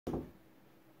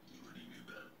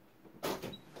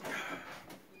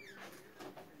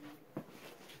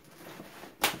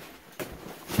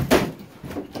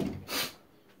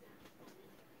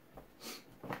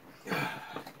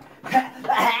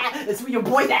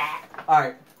boy that.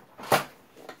 Alright.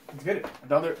 Let's get it.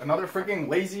 Another freaking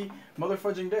lazy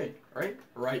motherfudging day. Right?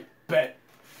 Right. Bet.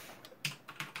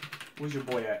 Where's your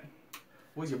boy at?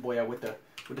 Where's your boy at with the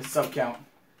sub count?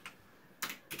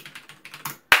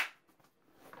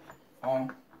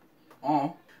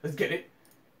 Let's get it.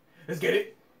 Let's get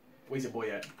it. Where's your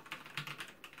boy at?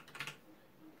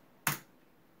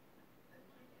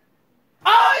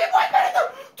 Oh, your boy made it through.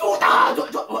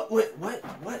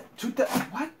 What? 2000?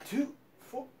 What? 2,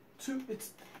 4, 2.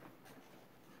 It's.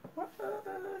 What?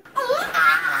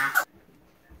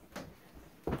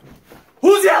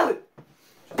 Who's yelling?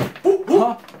 Who?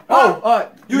 Huh?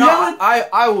 Oh, you yelling?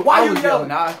 I was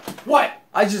yelling. What?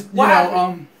 I just, what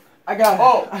happened? I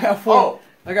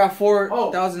got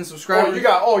 4,000 subscribers.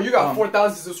 Oh, you got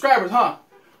 4,000 subscribers, huh?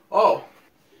 Oh.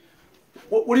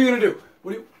 What are you gonna do?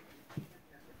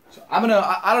 So I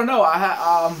don't know.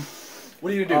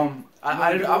 What are you gonna do?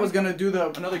 I was gonna do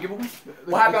another giveaway.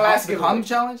 What happened last giveaway? The condom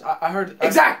challenge. I heard.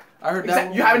 Exact. I heard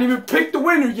that. You haven't even picked the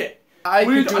winner yet.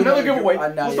 We need to do another giveaway.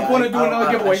 What's the point of doing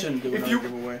another giveaway? I shouldn't do another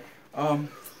giveaway.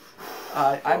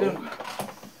 I don't.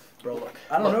 Bro, look.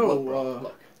 I don't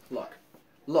know.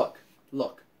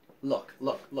 Look.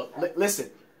 Listen.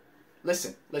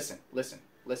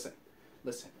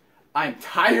 I'm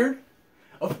tired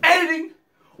of editing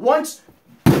once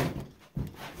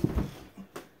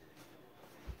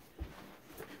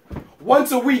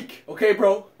a week. Okay,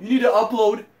 bro? You need to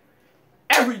upload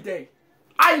every day.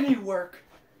 I need work.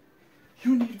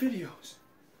 You need videos.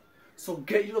 So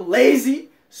get your lazy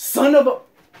son of a...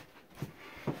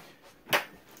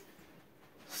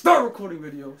 Start recording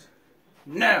videos.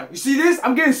 Now. You see this?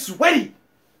 I'm getting sweaty.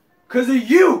 Because of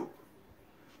you.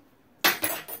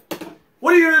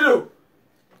 What are you going to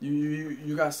do?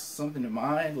 You got something in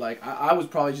mind? Like, I was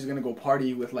probably just going to go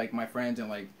party with, like, my friends and,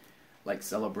 like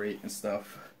celebrate and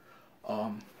stuff.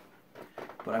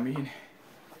 But I mean,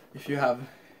 if you have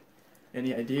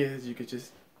any ideas, you could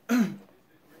just...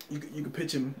 you could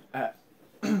pitch him at...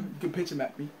 you could pitch him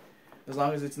at me. As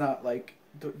long as it's not, like,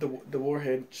 the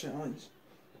Warhead challenge.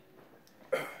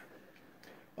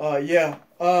 Yeah,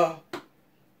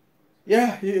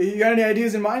 you got any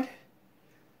ideas in mind?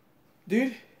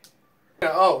 Dude?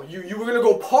 Oh, you were gonna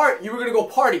go party. You were gonna go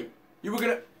party. You were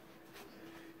gonna...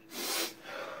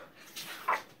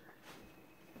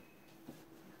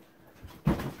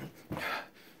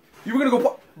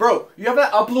 Bro, you have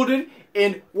that uploaded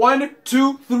in 1,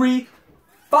 2, 3,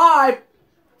 5,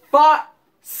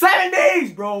 7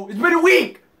 days, bro. It's been a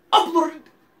week. Upload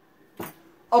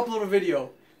a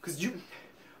video. Cause you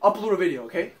upload a video,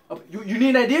 okay? You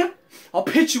need an idea? I'll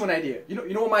pitch you an idea. You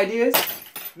know what my idea is?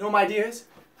 You know what my idea is?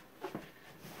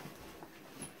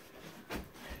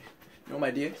 You know what my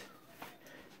idea is?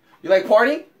 You like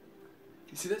partying?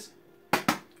 You see this? You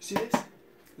see this?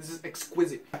 This is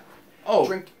exquisite. Oh.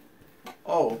 Drink.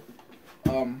 Oh.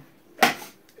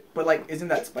 But like, isn't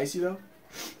that spicy though?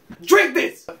 Drink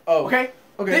this! Oh. Okay?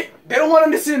 Okay. They don't want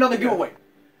them to see another giveaway.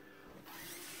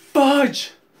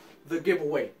 Fudge the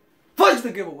giveaway. Fudge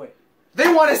the giveaway.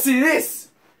 They want to see this.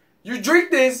 You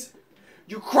drink this.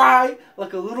 You cry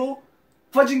like a little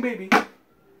fudging baby.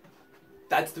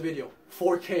 That's the video.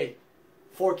 4K.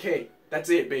 4K. That's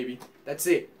it, baby. That's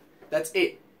it. That's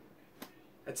it.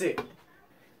 That's it.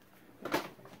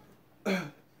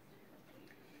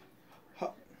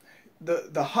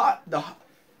 The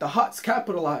hot's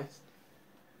capitalized.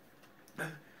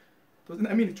 Doesn't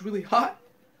that mean it's really hot?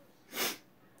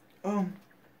 You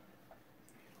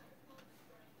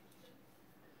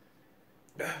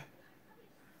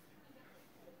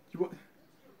want?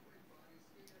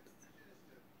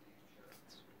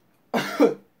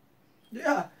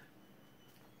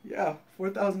 Yeah,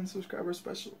 4,000 subscriber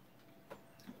special.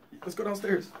 Let's go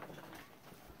downstairs.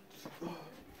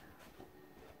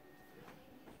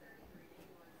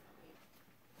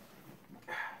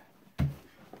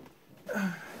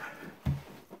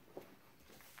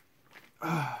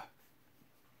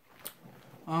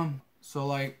 So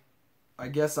like, I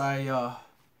guess I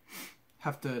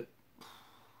have to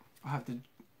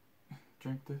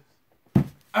drink this.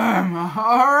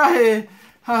 Alright.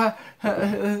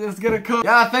 Let's get a cup.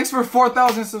 Yeah, thanks for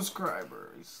 4,000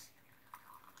 subscribers.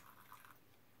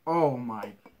 Oh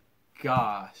my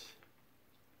gosh.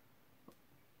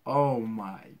 Oh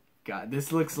my god.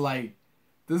 This looks like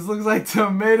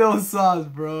tomato sauce,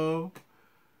 bro.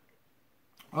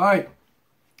 Alright.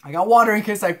 I got water in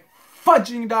case I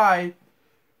fudging die.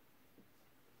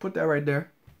 Put that right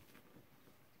there.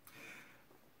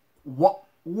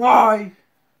 Why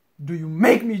do you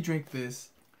make me drink this?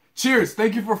 Cheers.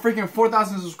 Thank you for freaking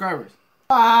 4,000 subscribers.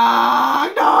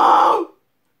 Ah, no!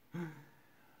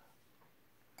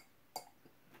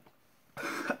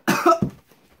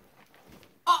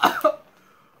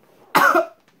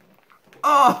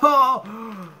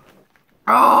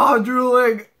 I'm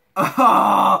drooling.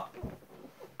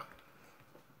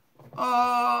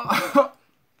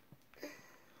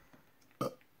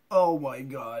 Oh my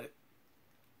god.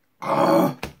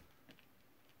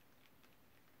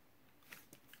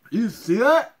 You see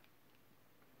that?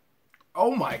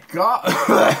 Oh my god.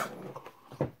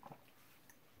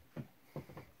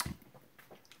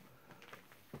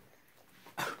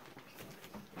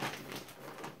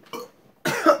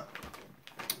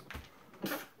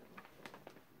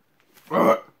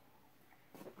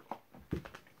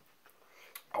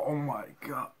 Oh my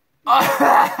god.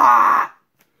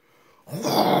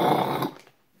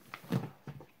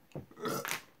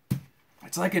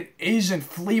 It's like an Asian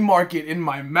flea market in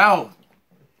my mouth.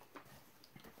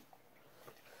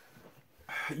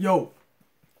 Yo,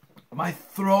 my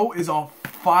throat is on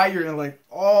fire and like,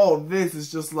 oh, this is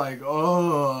just like,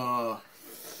 oh.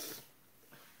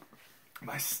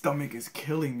 My stomach is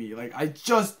killing me. Like, I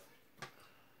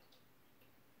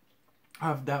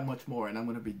have that much more and I'm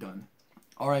gonna be done.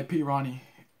 R.I.P. Ronnie.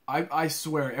 I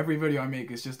swear, every video I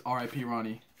make is just R.I.P.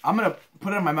 Ronnie. I'm gonna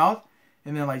put it in my mouth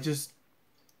and then like just...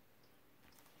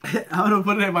 I'm gonna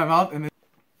put it in my mouth and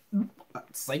then...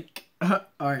 Psych.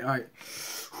 Alright.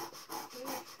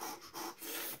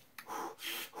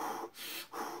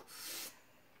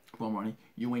 Come on, Ronnie.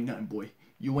 You ain't nothing, boy.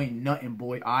 You ain't nothing,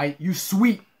 boy. Alright? You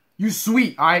sweet. You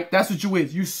sweet, alright? That's what you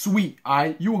is. You sweet,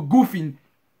 alright? You a goofy...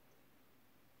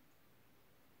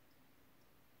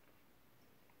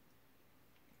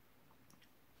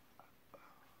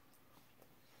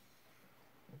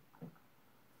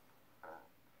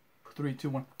 Three, two,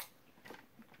 one.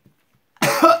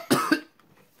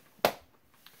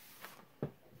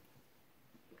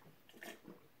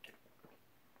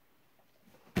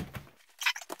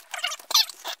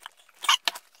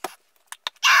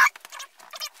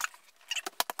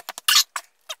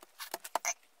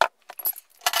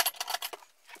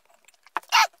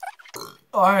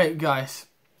 Alright, guys.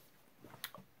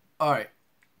 Alright.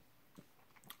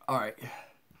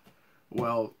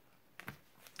 Well,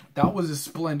 that was a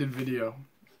splendid video.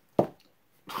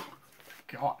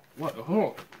 God, what?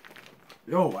 Oh.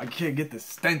 Yo, I can't get the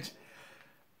stench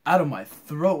out of my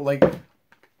throat. Like,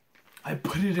 I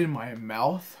put it in my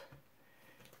mouth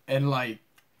and like,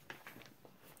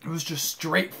 it was just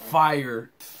straight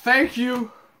fire. Thank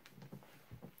you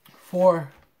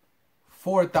for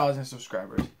 4,000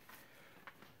 subscribers.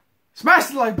 Smash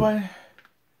the like button.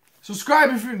 Subscribe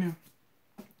if you're new.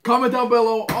 Comment down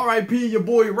below. R.I.P. your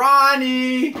boy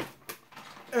Ronnie.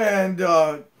 And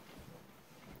I'm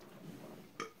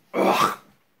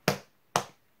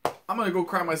gonna go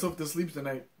cry myself to sleep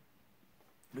tonight.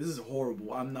 This is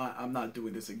horrible. I'm not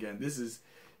doing this again. This is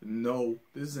a no.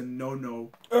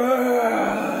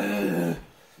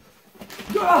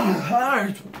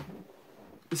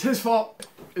 It's his fault.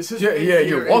 It's his fault. Yeah,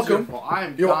 you're welcome.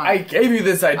 I gave you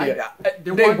this idea.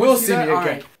 They will see me again.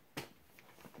 Right.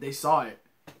 They saw it.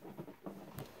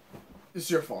 It's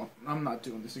your fault. I'm not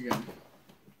doing this again.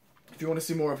 If you want to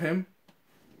see more of him,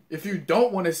 if you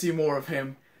don't want to see more of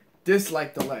him,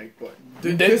 dislike the leg. But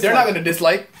they're not gonna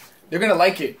dislike. They're gonna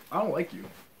like it. I don't like you.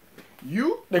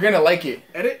 They're gonna like it.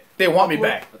 Edit. They want me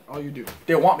back. That's all you do.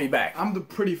 They want me back. I'm the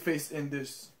pretty face in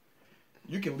this.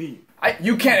 You can leave.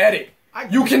 You can't edit.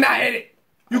 You cannot edit.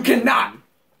 You cannot.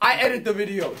 I edit the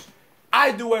videos.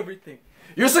 I do everything.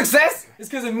 Your success is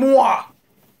because of moi.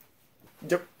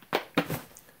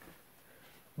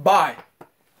 Bye.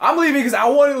 I'm leaving because I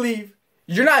want to leave.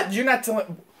 You're not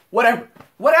telling.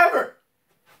 Whatever.